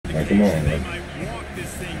Like, come on, man. They might walk this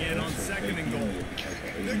thing in on second and goal.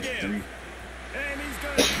 The give. And he's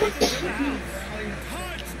going to put it to the house.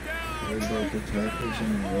 Touchdown.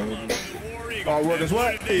 All work is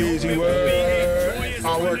what? Easy work.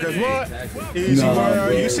 All work is what? Easy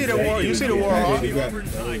work. You see the war. You see the war, huh?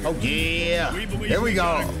 Oh yeah. There we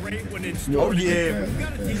go. Oh yeah.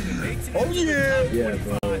 Oh yeah. Yeah,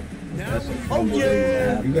 bro. Oh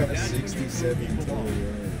yeah. You got 67 total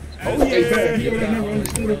yards. Oh yeah.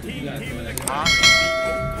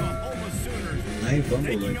 I ain't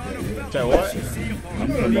fumbled like that. Say what? I'm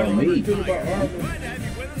talking about me.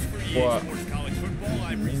 What?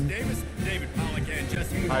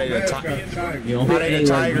 How they the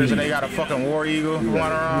Tigers and they got a fucking war eagle going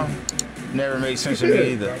around? Never made sense to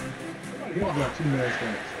me either.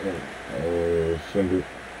 Finger.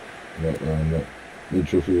 No.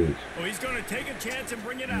 Neutral fields. Oh, he's going to take a chance and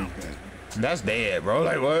bring it out. That's dead, bro.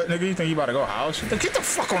 Like what, nigga? You think you about to go house? Get the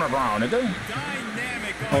fuck on the ground, nigga.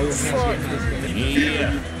 Dynamic. Oh, fuck.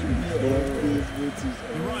 Yeah.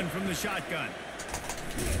 The run from the shotgun.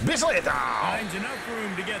 Bitch, Finds enough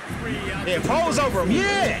room to get 3 out. yeah, pose over him.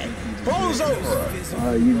 Yeah. Pose over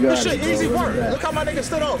him. You got This shit easy work. Look how my nigga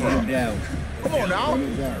stood over him. Come on now.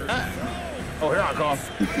 Oh, here I come.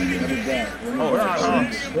 Oh, here I come.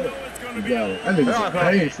 You got it. I think it's a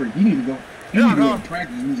pain freak. You need to go. You need to go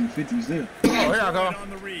practice using 50 cents. Oh, here I go.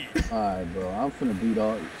 Alright, bro. I'm finna beat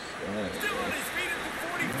all.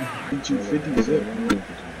 Beat you 50 cents.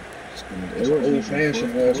 They were old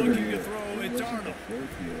fashioned last week.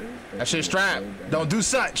 That shit strap. Don't do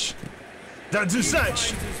such. Don't do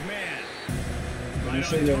such. You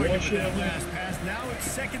say that one shit? Now it's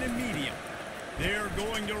second and medium. They're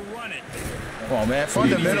going to run it. Come on, man.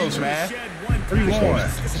 Fundamentals, man. 3-1.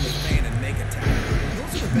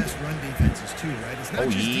 Those are the best run defenses too, right? It's not Oh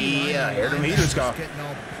just yeah, here them heaters come. getting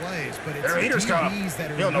all the plays, but it's Here them heaters come. DBs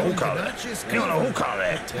that are You don't know who called not that. just You don't know who called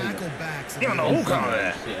that. tackle backs. You don't know who called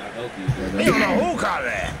that. You don't know who called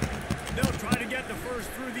that. They'll try to get the first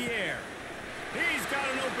through the air. He's got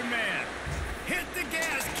an open man. Hit the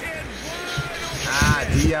gas, kid. Ah,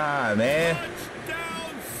 Dion, man.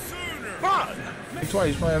 Touchdown Sooner. Fuck. That's why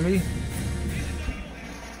he's playing me.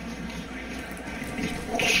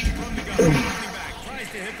 From the gun, running back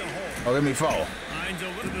tries to hit the hole. Oh, let me fall. Finds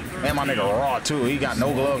over to the third. Man, my nigga raw too. He got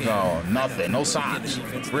no gloves on, nothing, no socks,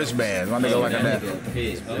 wristbands. My nigga like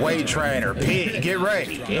that. Weight trainer, pig. Get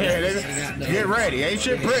ready. Yeah, nigga. Get ready. Ain't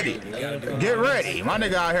shit pretty. Get ready. My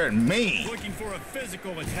nigga out here mean. Looking for a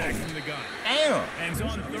physical attack from the gun. Damn. And it's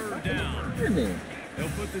on third down. They'll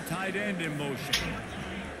put the tight end in motion.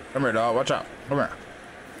 Come here, dog. Watch out. Come here.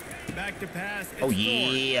 Back to pass. It's Oh Thorne.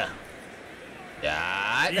 yeah.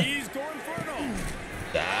 Yeah. He's going for it all.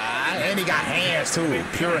 Yeah. And he got hands too.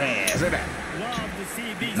 Pure hands. Look at that. Love to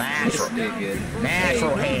see these Natural.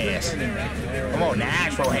 Natural hands. Come on,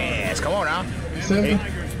 natural hands. Come on now.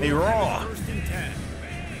 He raw. First and 10.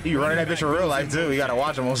 He running that bitch in real life too. You gotta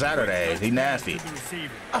watch him on Saturdays. He nasty. The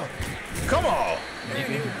receiver. Oh, come on.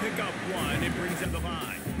 And he'll pick up one. It brings him the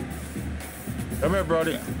line. Come here,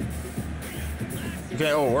 Brody. You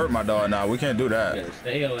can't overwork my dog now. We can't do that. Better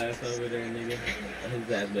stay your ass over there, nigga. His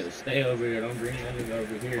ass better stay over here. Don't bring that nigga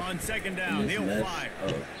over here. On second down, he'll fire.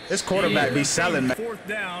 Oh. This quarterback be selling, man. Fourth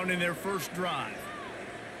down in their first drive.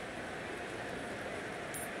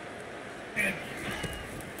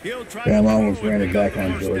 He'll try Damn, to I almost throw ran and it pick back up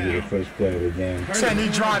on first Georgia the down. first play of the game. And he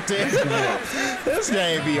dropped it. This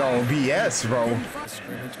game be on BS, bro.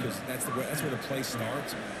 Scrimmage, because that's where the play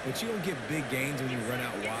starts. But you don't get big gains when you run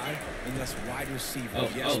out wide unless wide receiver.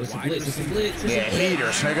 It's a wide blitz. It's a receiver. blitz. Yeah,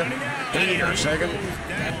 heaters, nigga. Heaters, nigga.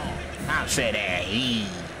 I said that he.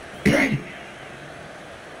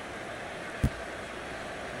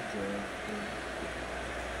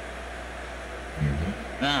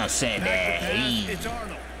 I said that he. It's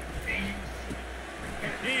Arnold.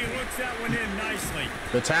 He looks that one in nicely.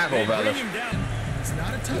 The tackle, They bring fellas. him down. It's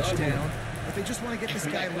not a touchdown, but they just want to get this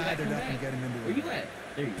guy lathered up and get him into Where you at?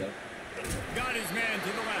 There you go. Got his man to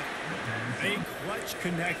the left. They clutch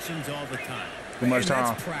connections all the time. Too much And time.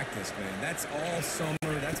 that's practice, man. That's all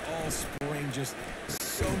summer. That's all spring. Just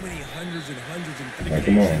so many hundreds and hundreds and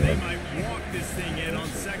Come on, They man. might walk this thing in on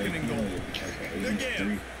second and goal. The give.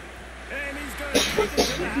 And he's going to take it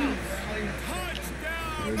to the house.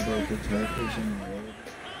 Touchdown.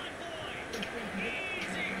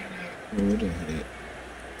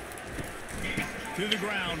 To the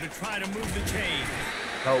ground to try to move the chain.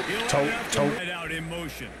 He'll have enough to head out in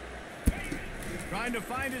motion. Trying to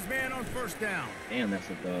find his man on first down. Damn, that's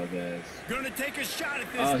a dog ass. Gonna take a shot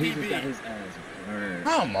at this Oh, he DB. just got his ass burned.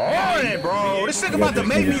 Come on, bro. This nigga about to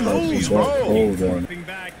make me lose, bro. Dropping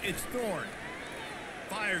back, it's Thorne.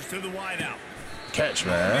 fires to the wideout. Catch,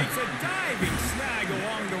 man. Makes a diving snag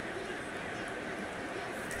along the.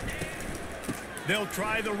 They'll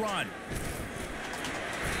try the run.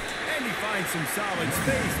 And he finds some solid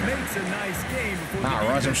space, makes a nice game before Nah,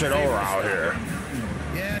 run some shit over out here.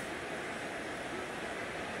 Yeah.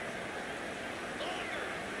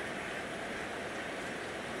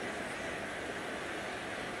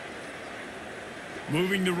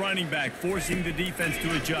 Moving the running back, forcing the defense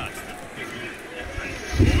to adjust.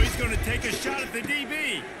 Oh, he's going to take a shot at the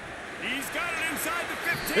DB. He's got it inside the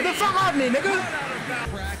 15. Get the fuck off me, nigga.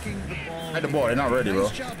 Cracking the ball. At the ball, they're not ready, bro.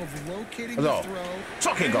 Nice job of locating Let's the go.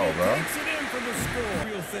 throw. Fucking go, bro. Takes it in for the score.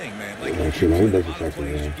 Real thing, man. Like, Yeah, you shit, a I lot ain't of touching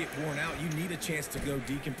players, you that. get worn out. You need a chance to go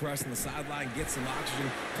decompress on the sideline, get some oxygen.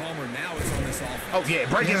 Calmer now it's on this offense. Oh, yeah,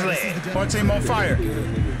 break his leg. One team on fire.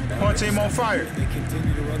 One team on fire. They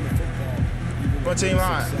continue to run the football. even One with team their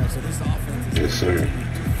high. success. So this offense is Yes, sir. continuing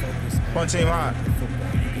to focus on One team high. the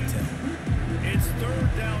football. You can tell. It's third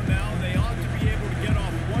down now. They ought to be able to get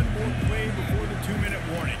off one more play before the 2-minute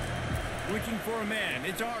warning. Looking for a man.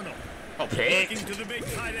 It's Arnold. Oh, pick. Looking to the big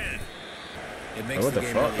tight end. It makes What the the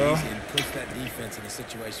game fuck, really though? easy and puts that defense in a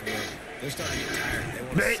situation where they're starting to get tired. They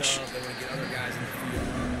want Bitch. to sub. They want to get other guys in the field.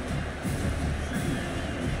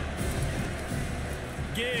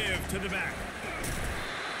 Give to the back.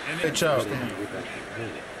 And then Good job.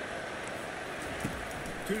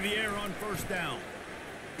 to the air on first down.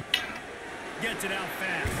 Gets it out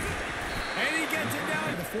fast. And he gets it down.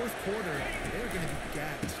 In the fourth quarter, they're going to be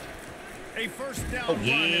gassed. A first down Oh, run in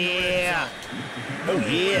the red yeah. zone. Oh,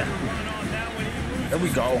 yeah. Run on that one. He loses There we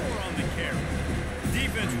go. score on the carry.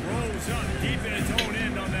 Defense rolls up deep in its own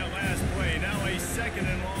end on that last play. Now a second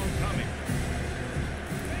and long coming.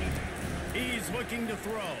 He's looking to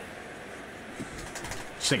throw.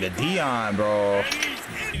 This nigga Dion, bro. And he's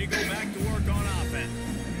ready to go back to work on offense.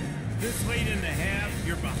 This late in the half,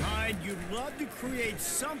 you're behind. You'd love to create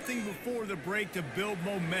something before the break to build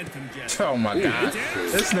momentum, Jesse. Oh my god.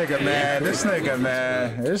 This nigga, man. This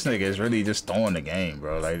nigga is really just throwing the game,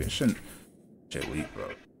 bro. Like, it shouldn't. Shit weak, bro.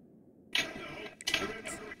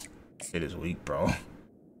 It is weak, bro.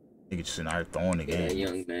 Nigga just not throwing the That game.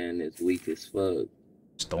 young man is weak as fuck.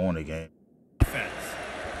 Just throwing the game. Defense.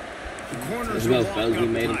 The corners Let's are go, locked fellas. We up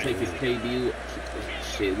made him tight. take his KD.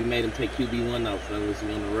 Shit, we made him take QB1 out, fellas.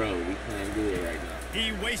 We on the road. We playing good right now.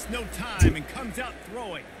 He wastes no time and comes out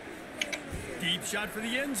throwing. Deep shot for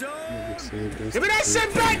the end zone. Give me that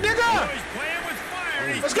shit back, Oh, nigga! he's playing with fire.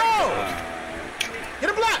 and he's Let's go! Get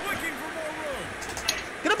a block! looking for more room.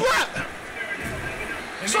 Get a block!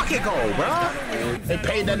 Suck it, go, bro. They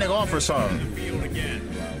paid that nigga off for something. Field again.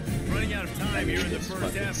 Running out of time here in the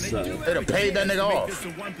first half. And they do They done paid that nigga make off. this a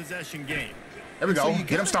one-possession game. There we So go. you Get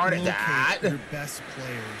gotta him started. locate That. your best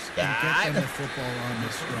players and That. get them the football on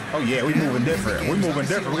this run. Oh, yeah, we Now, moving in the different. We games, moving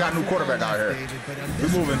obviously, different. We got a new quarterback out here. David, but on We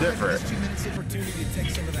this moving drive, different. this 2 minutes in Opportunity to take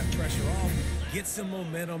some of that pressure off, get some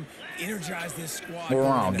momentum, energize this squad. Go going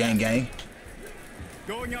around, into gang, that gang.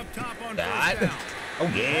 Going up top on That. first down.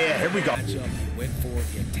 Oh, yeah, here we go. matchup. He went for it,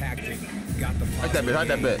 he attacked it, got the Like that bit, like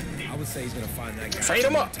that bit. I would say he's going to find that guy. Fade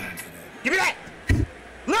him up. times today. Give me that.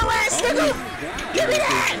 Little ass nigga. Give me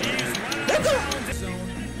that. Nigga. zone,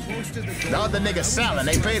 close to the The goal other nigga selling.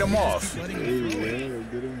 They paid him off. letting him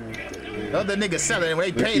throw. The other nigga selling.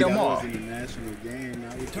 They paid him off.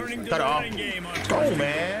 Turning to Cut the it off. running game on Go, first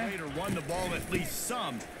man. down. Won the ball at least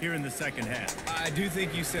some here in the second half. I do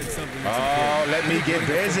think you said something. Oh, let me get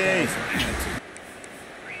busy.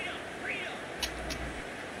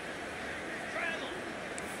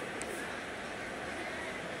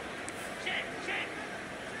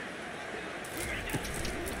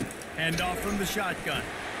 Hand off from the shotgun.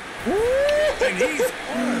 Woo! And he's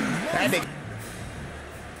That nigga.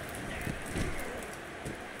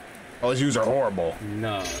 Oh, his views are horrible.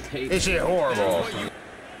 No, This shit horrible.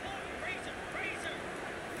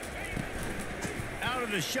 out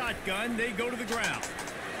of the shotgun. They go to the ground.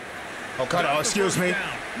 Oh, cut off. Excuse me.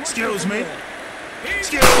 Excuse me. He's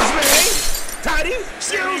Excuse me. Tidy.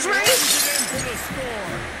 Excuse me. in for the score.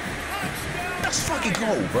 Touchdown. Let's fucking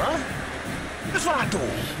go, bruh. That's what I do.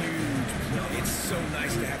 It's so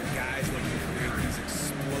nice to have guys that can create these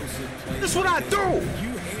explosive plays. That's what I do.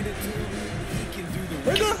 You hand it to him, he can do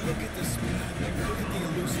the Nigga. rest. Look at the speed, look at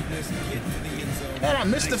the elusiveness, get to the end zone. Man, I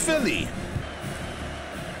missed the Philly.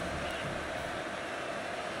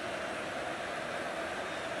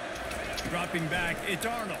 Dropping back. It's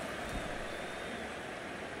Arnold.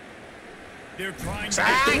 They're trying to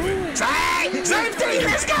Side. Side. Safety.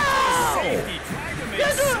 Let's go. Safety tried to make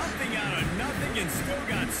Yes, sir. something out of nothing and still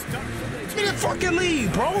got stuck. Give me the fucking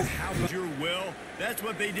lead, bro. Your will. That's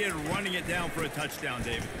what they did, running it down for a touchdown,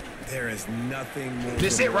 David. There is nothing more.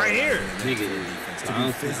 This it right here. To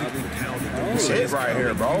be physically talented. This it right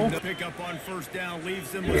here, bro. Pick up on first down,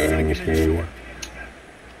 leaves them with second and short.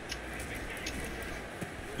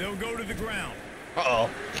 They'll go to the ground. Uh-oh.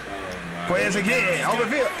 Players again. Over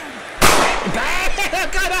the field.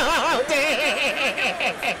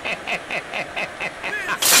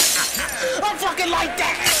 I'm fucking like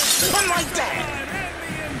that. I'm like that.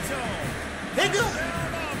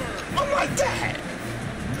 Nigga. I'm like that.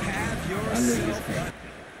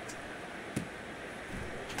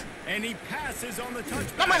 And he passes on the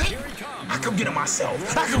touchback. I'm Here he comes. I come get him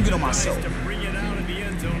myself. I come get him myself. To bring it out of the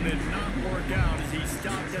end zone did not work out as he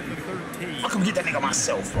stopped at the 13. I come get that nigga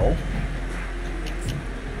myself, bro.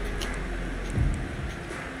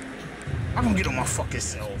 I come get him my fucking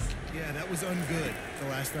self. Yeah, that was ungood the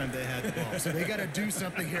last time they had the ball. So they got to do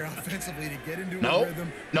something here offensively to get into a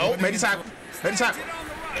rhythm. No, make the tackle. Make the tackle.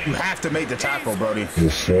 You have to make the tackle, Brody.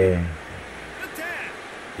 Yes, sir.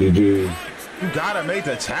 You do. You gotta make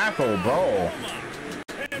the tackle, bro.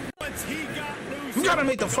 You gotta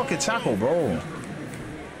make the fucking tackle, bro. A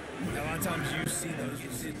lot of times you see those.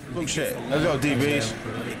 Fluke shit. Let's go, DBs.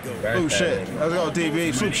 Fluke shit. Let's go,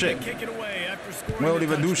 DBs. Fluke shit. We don't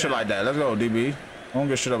even do shit like that. Let's go, DB. Don't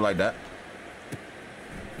get shit up like that.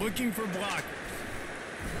 Looking for blockers.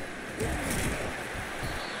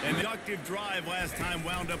 An productive drive last time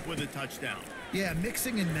wound up with a touchdown. Yeah,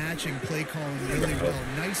 mixing and matching play calling really well.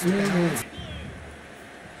 Nice balance.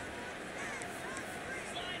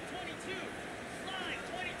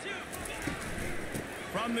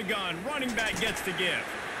 From the gun, running back gets to give.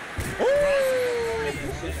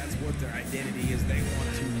 That's what their identity is. They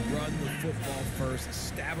want to run the football first,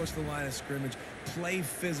 establish the line of scrimmage, play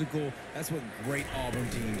physical. That's what great Auburn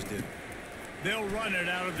teams do. They'll run it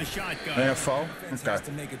out of the shotgun. NFL. Defense has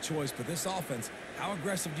to make a choice, but this offense, how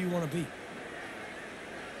aggressive do you want to be?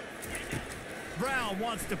 Brown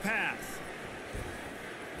wants to pass.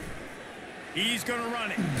 He's going to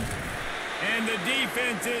run it. And the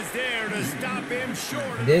defense is there to stop him short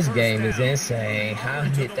of This the game is down. insane. How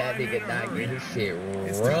did that nigga not get his shit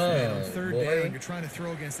run, Third boy? down, you're trying to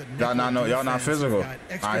throw against a Y'all not know. Y'all not defense. physical. You've got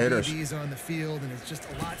extra Not hitters. DBs on the field, and it's just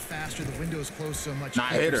a lot faster. The window's closed so much. Not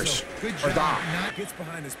quicker. hitters. So, good Or job. down. Not Gets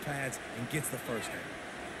behind his pads and gets the first down.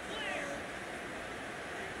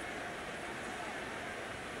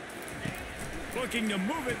 Looking to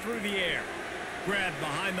move it through the air. Grab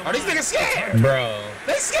behind the Are these line. niggas scared? Bro.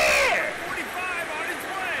 They scared. 45 on his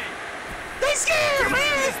way. They scared,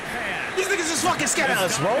 man. This pass. These niggas is fucking scared of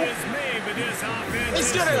us, bro. Is made, but this offense They is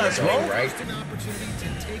scared of us, bro. Right? an opportunity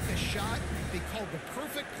to take a shot. They called the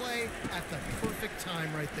perfect play at the perfect time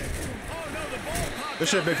right there. Oh no, the ball popped Good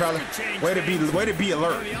shit, out. big fella. Change Way to be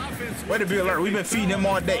alert. The offense Way to be alert. We've been feeding them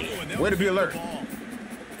all day. Way to be alert.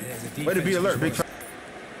 Way to be alert, big fella.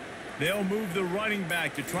 They'll move the running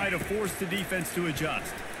back to try to force the defense to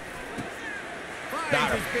adjust. Got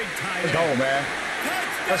Finds him. his big tight Let's go, end. man.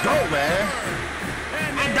 Touchdown! Let's go, man.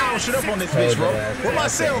 And I they dial have shit up on this 6 bitch, bro. Hold Where my on.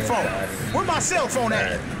 cell phone? Where my cell phone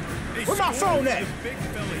at? They Where my scored phone with at? the big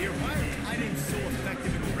fella here. Why are tight ends so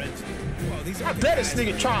effective in the red zone? Well, these I are the bet this guys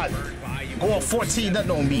nigga that tried burn by you going 14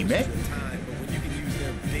 nothing on me, man. time, but when you can use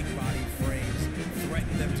their big body frames,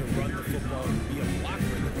 threaten them to run the football and be a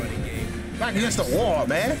blocker in the running game. Back against the wall,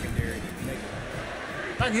 man. Secondary to make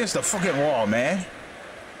Back against the fucking wall, man.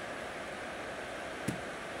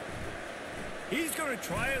 He's going to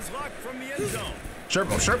try his luck from the end zone. Chirp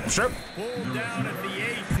him, chirp him, chirp. Pulled down at the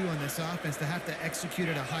 8. On this offense to have to execute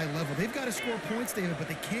at a high level. They've got to score points, David, but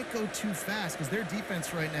they can't go too fast because their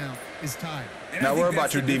defense right now is tied. And Now I think worry about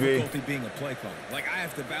that's you, the DB. difficulty being a play caller. Like, I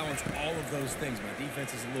have to balance all of those things. My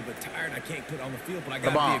defense is a little bit tired. I can't put on the field, but I got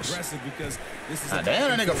to bombs. be aggressive because this is Ah, a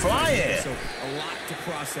damn, that nigga flying. So a lot to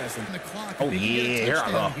process. And On the clock, Oh, if they can yeah, get a here I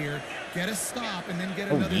touchdown go. here, get a stop, and then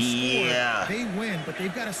get Oh, another yeah. score, they win, but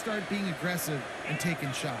they've got to start being aggressive and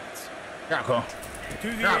taking shots. Here I go. To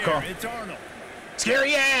the Here I air. come. It's Arnold.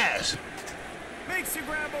 Scary ass. Makes the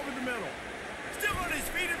grab over the middle. Still on his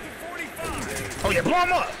feet at the 45. Oh, yeah, blow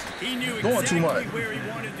him up. He knew Going exactly too much. where he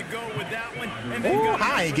wanted to go with that one. And then Ooh, got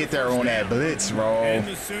I ain't get there on that blitz, bro. And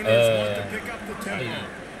the Sooners want to pick up the tempo.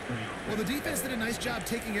 Well, the defense did a nice job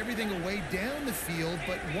taking everything away down the field,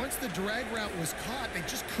 but once the drag route was caught, they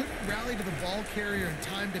just couldn't rally to the ball carrier in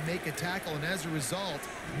time to make a tackle, and as a result,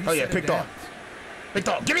 Oh, yeah, picked off. Picked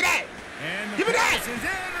off. Give me that. And the Give me that. pass is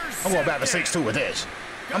intercepted. I'm going back to 6-2 with this.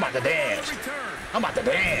 I'm about to dance. Return. I'm about to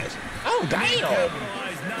dance. Oh, damn.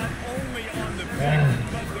 Capitalize not only on the pass,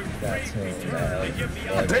 but the great return to give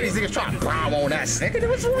the I bet these niggas trying to bomb on that nigga.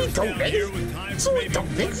 That's what we do, nigga. That's what we do,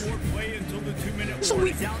 nigga. So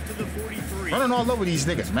we running all over these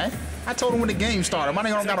niggas, man. I told him when the game started, my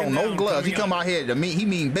nigga don't got on no gloves. He come out here to me, he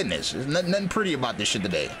mean business. There's nothing pretty about this shit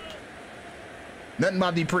today. Nothing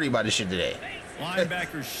about the pretty about this shit today.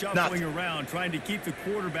 Linebackers shuffling around, trying to keep the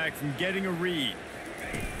quarterback from getting a read.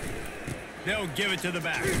 They'll give it to the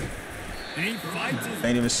back. And he fights his...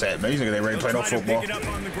 Ain't even set, man. These niggas ain't ready to play no football.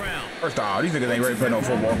 First off, these niggas ain't ready to play no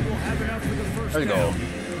football. There you go.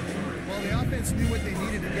 Well, the offense knew what they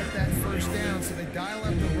needed to get that first down, so they dial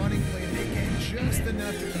up the running play and they get just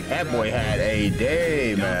enough to keep that boy had a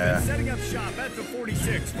day, man. Setting up shop at the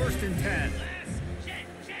 46, 1st and 10.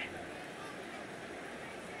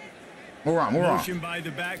 Move on, move on. Motion by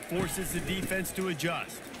the back forces the defense to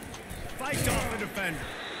adjust. Fights off the defender.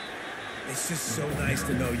 It's just so nice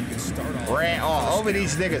to know you can start off. Ran all over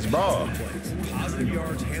these niggas, bro. Positive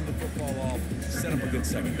yards, hand the football off, set up a good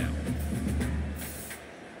second down.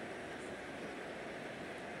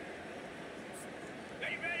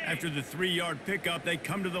 After the 3-yard pickup, they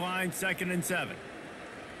come to the line, 2nd and 7.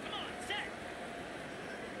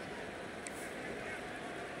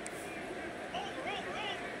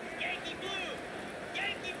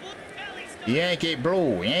 Yankee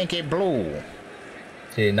blue, Yankee blue.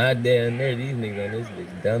 Shit, not down there. These niggas on this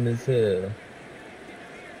bitch dumb as hell.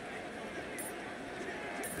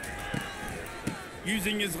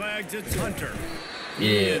 Using his legs, it's Hunter.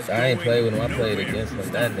 Yeah, I ain't played with him. I played against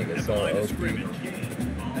him. That nigga so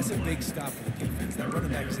OP. That's a big stop for the defense. That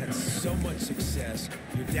running back has had so much success.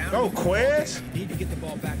 You're down. Go, Quiz. You need to get the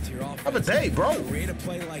ball back to your offense. Have a day, bro. Create a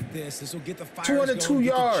play like this. This will get the fire 202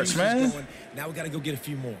 yards, man. Going. Now we got to go get a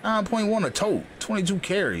few more. 9.1 a tote. 22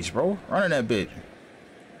 carries, bro. Running that bit.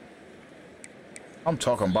 I'm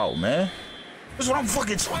talking about, man. This is what I'm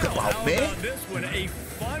fucking talking about, man. This one, a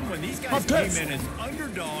fun one. These guys came in as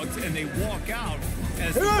underdogs and they walk out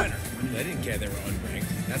as the winner. They didn't care they were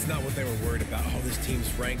unranked. That's not what they were worried about. Oh, this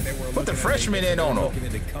team's ranked. They were put the freshman in on them. Looking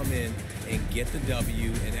to come in and get the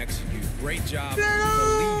W and execute. Great job. The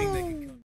lead